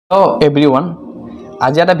Hello everyone.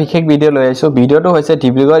 আজি এটা বিশেষ ভিডিও লৈ আইছো ভিডিওটো হৈছে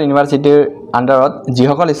ডিব্ৰুগড় ইউনিভাৰ্চিটিৰ আন্ডাৰত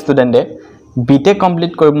যিসকল ষ্টুডেন্টে B.tech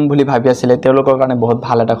কমপ্লিট কৰিম বুলি ভাবি আছিল তেওঁলোকৰ কাৰণে বহুত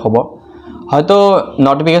ভাল এটা খবৰ হয়তো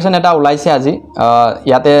নোটিফিকেশন এটা ওলাইছে আজি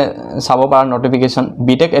ইয়াতে চাব পাৰা notification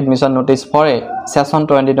B.tech admission notice for session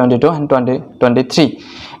 2022 and 2023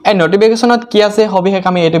 এই নোটিফিকেশনত কি আছে হবিহেক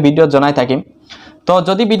আমি এইটো ভিডিওত জনাই থাকিম তো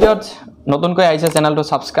যদি ভিডিওত নতুনকৈ আইছে চেনেলটো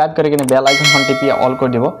সাবস্ক্ৰাইব কৰি কিনে বেল আইকনখন টিপি অল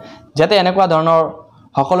কৰি দিব যাতে এনেকুৱা ধৰণৰ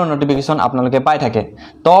সকলো নোটিফিকেশন আপোনালোকে পাই থাকে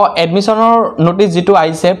তো এডমিশনৰ নোটিস যেটো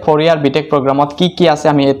আইছে 4 ইয়াৰ B.tech প্ৰগ্ৰামত কি আছে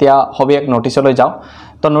আমি এতিয়া হবিক নোটিসলৈ যাও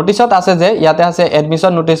তো নোটিসত আছে যে ইয়াতে আছে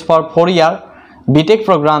admission notice for 4 year B.tech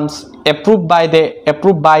programs approved by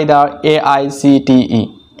the AICTE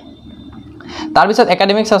তাৰ পিছত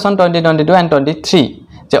academic session 2022 and 23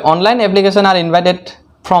 যে online application are invited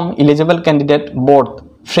from eligible candidate both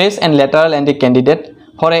fresh and lateral entry candidate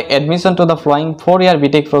for admission to the following 4-year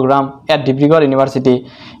B.tech program at Dibrugarh University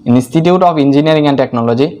Institute of Engineering and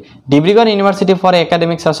Technology, Dibrugarh University for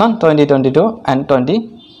academic session 2022 and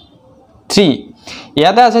 23.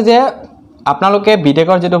 ইয়াতে আছে যে আপোনালোকে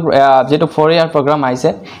B.techৰ যেটো 4-year program আইছে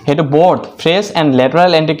হেতু both fresh and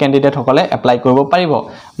lateral entry candidate সকলে apply কৰিব পাৰিব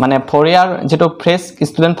মানে 4-year যেটো fresh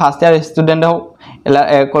student first year student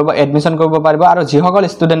কৰিব এডমিশন কৰিব পাৰিব আৰু যিসকল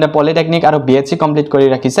ষ্টুডেন্টে পলিটেকনিক আৰু B.sc কমপ্লিট কৰি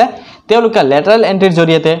ৰাখিছে তেওঁলোকে লেটাৰেল এন্ট্ৰিৰ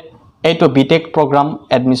জৰিয়তে এইটো B.tech প্ৰগ্ৰাম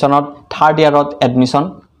এডমিশনত 3rd ইয়াৰত এডমিশন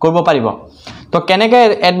কৰিব পাৰিব তো কেনেকৈ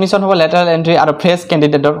এডমিশন হ'ব লেটাৰেল এন্ট্ৰি আৰু ফ্ৰেশ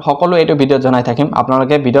ক্যান্ডিডেটৰ সকলো এইটো ভিডিও জনাই থাকিম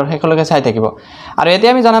আপোনালোকে ভিডিওৰ শেষলৈকে চাই থাকিব আৰু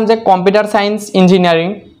এতিয়া আমি জানাম যে computer science engineering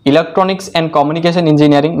electronics and communication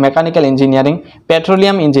engineering mechanical engineering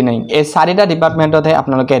petroleum engineering এই চাৰিটা ডিপাৰ্টমেন্টতে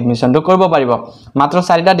আপোনালোকে এডমিশনটো কৰিব পাৰিব মাত্ৰ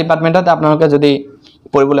চাৰিটা ডিপাৰ্টমেন্টতে আপোনালোকে যদি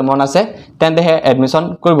পঢ়িবলৈ মন আছে তেন্তে এডমিশন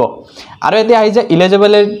কৰিব আৰু এতিয়া আহি যে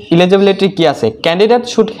এলিজিবিলিটি কি আছে candidate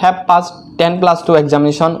should have passed 10+2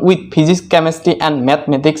 examination with physics chemistry and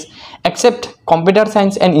mathematics except computer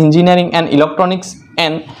science and engineering and electronics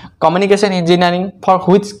and communication engineering for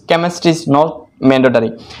which chemistry is not mandatory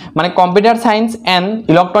মানে computer science and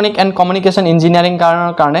electronic and communication engineering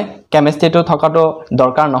কাৰণৰ কাৰণে chemistry টো থকাটো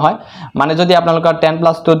দৰকাৰ নহয় মানে যদি আপোনালোকৰ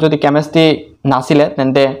 10+2 যদি chemistry নাছিলে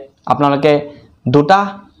তেন্তে আপোনালোকে দুটা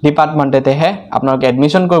ডিপাৰ্টমেন্টতে আপোনালোকে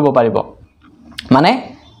এডমিশন কৰিব পাৰিব মানে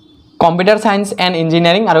computer science and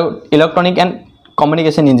engineering আৰু electronic and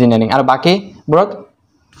communication engineering আৰু বাকি ব্ৰক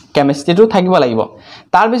chemistry টো থাকিব লাগিব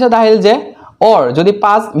তাৰ পিছত আহিল যে or যদি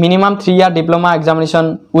pass minimum 3 year diploma examination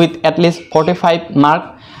with at least 45 mark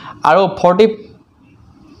আৰু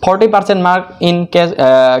 40% mark in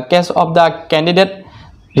case of the candidate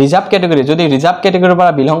reserve category যদি reserve category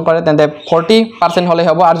পৰা belong কৰে তেন্তে 40% হলে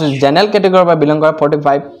হ'ব আৰু general category পৰা belong কৰে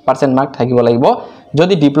 45% mark থাকিব লাগিব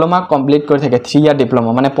যদি ডিপ্লোমা কমপ্লিট কৰি থাকে 3 ইয়াৰ ডিপ্লোমা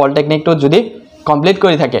মানে পলিটেকনিক টো যদি কমপ্লিট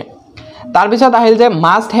কৰি থাকে তাৰ পিছত আহিল যে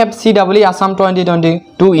must have CW assam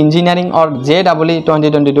 2022 engineering or JW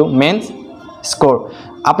 2022 men's score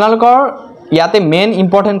আপোনালোকৰ ইয়াতে মেইন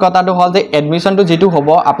ইম্পৰ্টেন্ট কথাটো হল যে এডমিশনটো যেটো হ'ব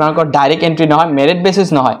আপোনালোকৰ ডাইৰেক্ট এন্ট্ৰি নহয় মেৰিট বেসিস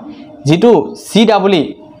নহয় যেটো CW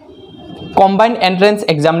combined entrance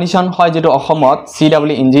examination হয় যেটো অসমত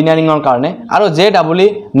CW ইঞ্জিনিয়াৰিংৰ কাৰণে আৰু JW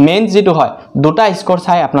মেইন যেটো হয় দুটা স্কোৰ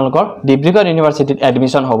চাই আপোনালোকৰ ডিব্ৰুগড় ইউনিভাৰ্চিটিত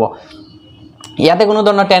এডমিশন হ'ব ইয়াতে কোনো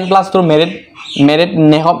ধৰণৰ 10+2 মেৰিট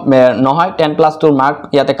নহয় 10+2 মাৰ্ক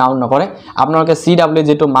ইয়াতে কাউন্ট নকৰে আপোনালোকে CW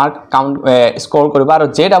যেটো মাৰ্ক কাউন্ট স্কোৰ কৰিব আৰু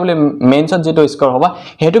JW মেইনছত যেটো স্কোৰ হ'ব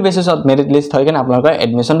হেতু বেসিছত মেৰিট লিষ্ট হৈ কিনে আপোনালোকৰ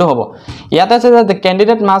এডমিশনটো হ'ব ইয়াতে আছে যে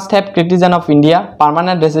candidate must have citizen of India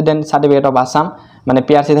permanent resident certificate of Assam মানে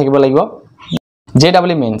PRC থাকিব লাগিব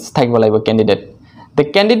JW means থাকিব লাগিব candidate the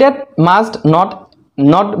candidate must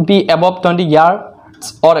not be above 20 years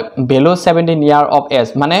or below 17 years of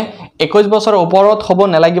age মানে 21 বছৰৰ ওপৰত হ'ব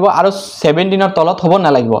নালাগিব আৰু 17 ৰ তলত হ'ব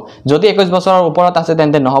নালাগিব যদি 21 বছৰৰ ওপৰত আছে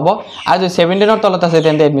তেন্তে নহব আৰু যদি 17 ৰ তলত আছে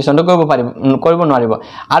তেন্তে এডমিশনটো কৰিব নোৱাৰিব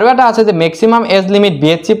আৰু এটা আছে যে maximum as limit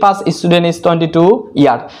B.sc pass student is 22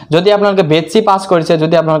 ইয়াৰ যদি আপোনালোকে B.sc পাস কৰিছে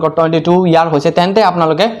যদি আপোনালোকৰ 22 ইয়াৰ হৈছে তেন্তে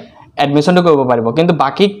আপোনালোকে এডমিশনটো কৰিব পাৰিব কিন্তু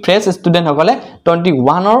বাকি ফ্ৰেশ ষ্টুডেন্ট সকলে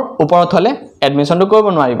 21 ৰ ওপৰত হলে এডমিশনটো কৰিব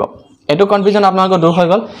নোৱাৰিব এটো কনফিউজন আপোনালোকৰ দূৰ হৈ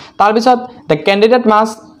গল তাৰ পিছত the candidate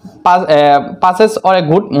must passes or a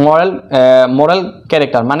good moral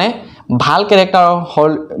character মানে ভাল ক্যাৰেক্টাৰ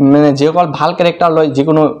হল মানে যিসকল ভাল ক্যাৰেক্টাৰ লৈ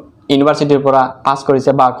যিকোনো ইউনিভাৰ্চিটিৰ পৰা পাস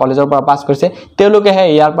কৰিছে বা কলেজৰ পৰা পাস কৰিছে তেওঁলোকে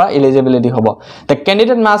ইয়াৰ পৰা এলিজিবিলিটি হ'ব the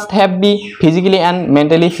candidate must have be physically and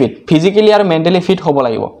mentally fit physically আৰু mentally fit হ'ব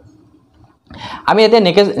লাগিব আমি এতিয়া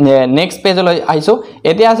নেক্সট পেজলৈ আইছো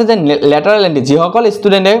এতিয়া আছে যে লেটাৰেল এন্ট্ৰি যিসকল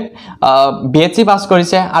ষ্টুডেন্টে B.sc পাস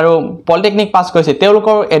কৰিছে আৰু পলিটেকনিক পাস কৰিছে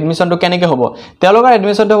তেওঁলোকৰ এডমিশনটো কেনেকৈ হ'ব তেওঁলোকৰ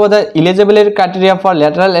এডমিশনটো হ'ব যে eligibility criteria for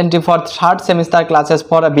lateral entry for 3rd semester classes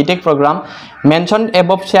for a B.tech program mentioned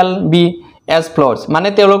above shall be as floors মানে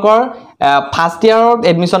তেওঁলোকৰ ফাৰ্স্ট ইয়াৰত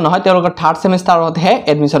এডমিশন নহয় তেওঁলোকৰ থাৰ্ড সেমিস্টাৰত হে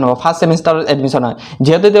এডমিশন হ'ব ফাৰ্স্ট সেমিস্টাৰত এডমিশন হয়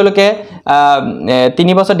যেহেতু তেওঁলোকে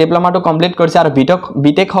 3 বছৰ ডিপ্লোমাটো কমপ্লিট কৰিছে আৰু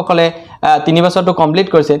বিটেক সকলে 3 বছৰটো কমপ্লিট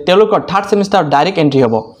কৰিছে তেওঁলোকৰ থার্ড সেমিস্টার ডাইরেক্ট এন্ট্রি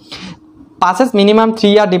হ'ব passes minimum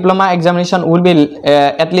 3 year diploma examination will be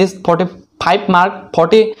at least 45 mark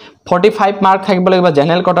 45 mark থাকিব লাগিব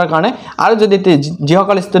জেনারেল কোটাৰ কাৰণে আৰু যদি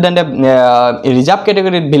যিসকল ষ্টুডেন্টে ৰিজাৰ্ভ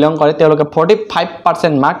ক্যাটেগৰীত বিলং কৰে তেওঁলোকে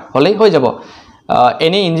 45% মাৰ্ক হলেই হৈ যাব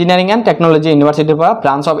any engineering and technology university পৰা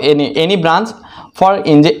branch of any branch for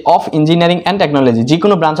of engineering and technology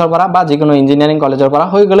যিকোনো ব্ৰাঞ্চৰ পৰা বা যিকোনো ইঞ্জিনিয়াৰিং কলেজৰ পৰা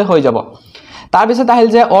হৈ গলে হৈ যাব তাৰ পিছত আহিল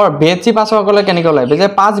যে অৰ B.sc পাছ সকলে কেনেকৈ ওলাইবে যে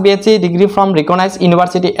pass B.sc degree from recognised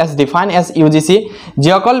university as define as UGC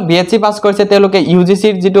যিসকল B.sc পাছ কৰিছে তেওঁলোকে UGC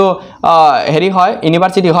ৰ যেটো হেৰি হয়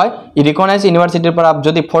ইউনিভাৰ্সিটি হয় ৰিকগনাইজড ইউনিভাৰ্সিটিৰ পৰা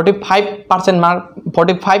যদি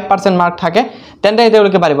 45% মাৰ্ক থাকে তেন্তে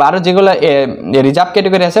তেওঁলোকে পাৰিব আৰু যিগুলা ৰিজাৰ্ভ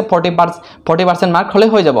ক্যাটেগৰী আছে 40% মাৰ্ক হলে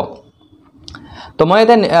হৈ যাব তো মই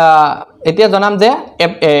এতিয়া জনাম যে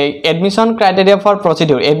এডমিশন ক্ৰাইটেৰিয়া ফৰ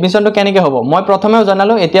প্ৰসিডিউৰ এডমিশনটো কেনেকৈ হ'ব মই প্ৰথমেও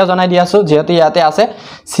জনালো এতিয়া জনাই দি আছো যেহেতু ইয়াতে আছে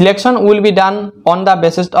selection will be done on the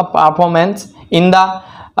basis of performance in the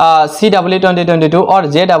CW 2022 or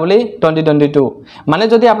JW 2022 মানে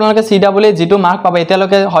যদি আপোনালোকে CW যেটো মার্ক পাবে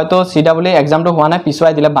এতিয়ালৈকে হয়তো CW এক্সামটো হোৱা নাই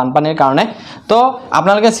পিছুৱাই দিলে বানপানীৰ কাৰণে তো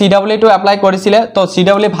আপোনালোকে CW টো এপ্লাই কৰিছিলে তো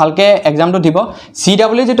CW ভালকে এক্সামটো দিব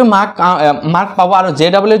CW যেটো মাৰ্ক পাব আৰু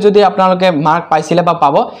JW যদি আপোনালোকে মাৰ্ক পাইছিলে বা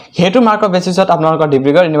পাব হেতু মাৰ্কৰ বেসিছত আপোনালোকৰ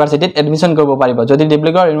ডিব্ৰুগড় ইউনিভাৰ্সিটিত এডমিশন কৰিব পাৰিব যদি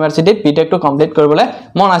ডিব্ৰুগড় ইউনিভাৰ্সিটিত B.tech টো কমপ্লিট কৰিবলৈ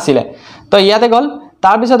মন আছিলে তো ইয়াতে গল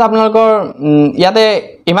তাৰ পিছত আপোনালোকৰ ইয়াতে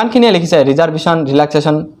ইমানখিনিয়ে লিখিছে reservation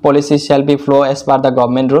ৰিল্যাক্সেশন policy shall be flow as per da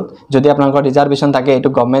government rule যদি আপোনালোকৰ ৰিজাৰ্ভেশন থাকে এটো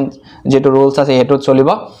গভর্নমেন্ট যেটো রুলস আছে হেতু চলিব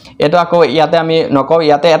এটো আকৌ ইয়াতে আমি নকও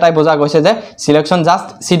ইয়াতে এটাই বুজা গৈছে যে সিলেকশন জাস্ট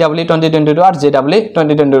CW 2022 আর JW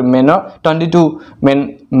 2022 মেনৰ 22 মেন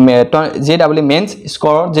JW মেন্স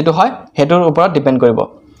স্কোৰ যেটো হয় হেতুৰ ওপৰত ডিপেন্ড কৰিব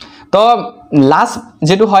তো লাস্ট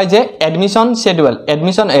যেটো হয় যে admission schedule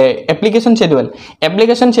admission application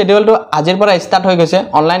schedule তো আজিৰ পৰা স্টাৰ্ট হৈ গৈছে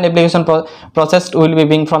online application process will be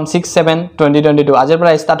being from 6/7/2022 আজিৰ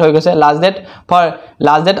পৰা স্টাৰ্ট হৈ গৈছে লাস্ট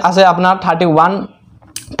ডেট আছে আপোনাৰ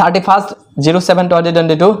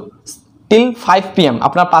 31/07/2022 till 5 PM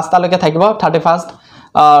আপোনাৰ 5টা লৈকে থাকিব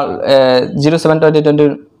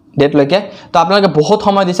 31/07/2022 ডেট লৈকে তো আপোনালোকে বহুত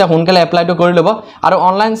সময় দিছে সোনকালে এপ্লাইটো কৰি লব আৰু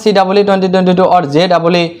online CW 2022 or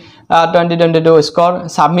JW 2022 score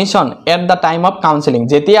submission at the time of counselling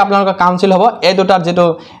যেতিয়া আপোনালোকৰ কাউন্সিল হ'ব এই দুটাৰ যেটো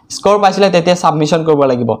স্কোৰ পাইছিলে তেতিয়া সাবমিশন কৰিব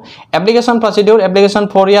লাগিব এপ্লিকেশন প্ৰসিডিউৰ এপ্লিকেশন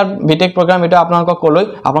 4 ইয়াৰ B.tech প্ৰগ্ৰাম এটা আপোনালোকক কলৈ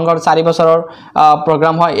আপোনালোকৰ 4 বছৰৰ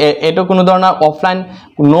প্ৰগ্ৰাম হয় এটো কোনো ধৰণৰ offline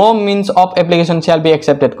no means of application shall be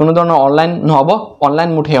accepted কোনো ধৰণৰ অনলাইন নহব অনলাইন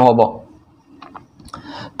মুঠে হ'ব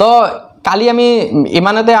তো কালি আমি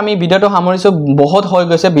ইমানতে আমি ভিডিওটো সামৰিছো বহুত হৈ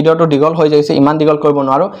গৈছে ভিডিওটো দীঘল হৈ গৈছে ইমান দীঘল কৰিব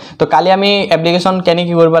নোৱাৰো তো কালি আমি এপ্লিকেশন কেনে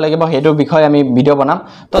কি কৰিব লাগিব হেতু বিষয় আমি ভিডিও বনাম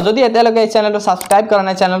তো যদি এতিয়ালৈকে এই চেনেলটো সাবস্ক্ৰাইব কৰা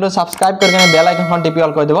নাই চেনেলটো সাবস্ক্ৰাইব কৰি কিনে বেল আইকনখন টিপি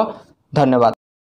অল কৰি দিব ধন্যবাদ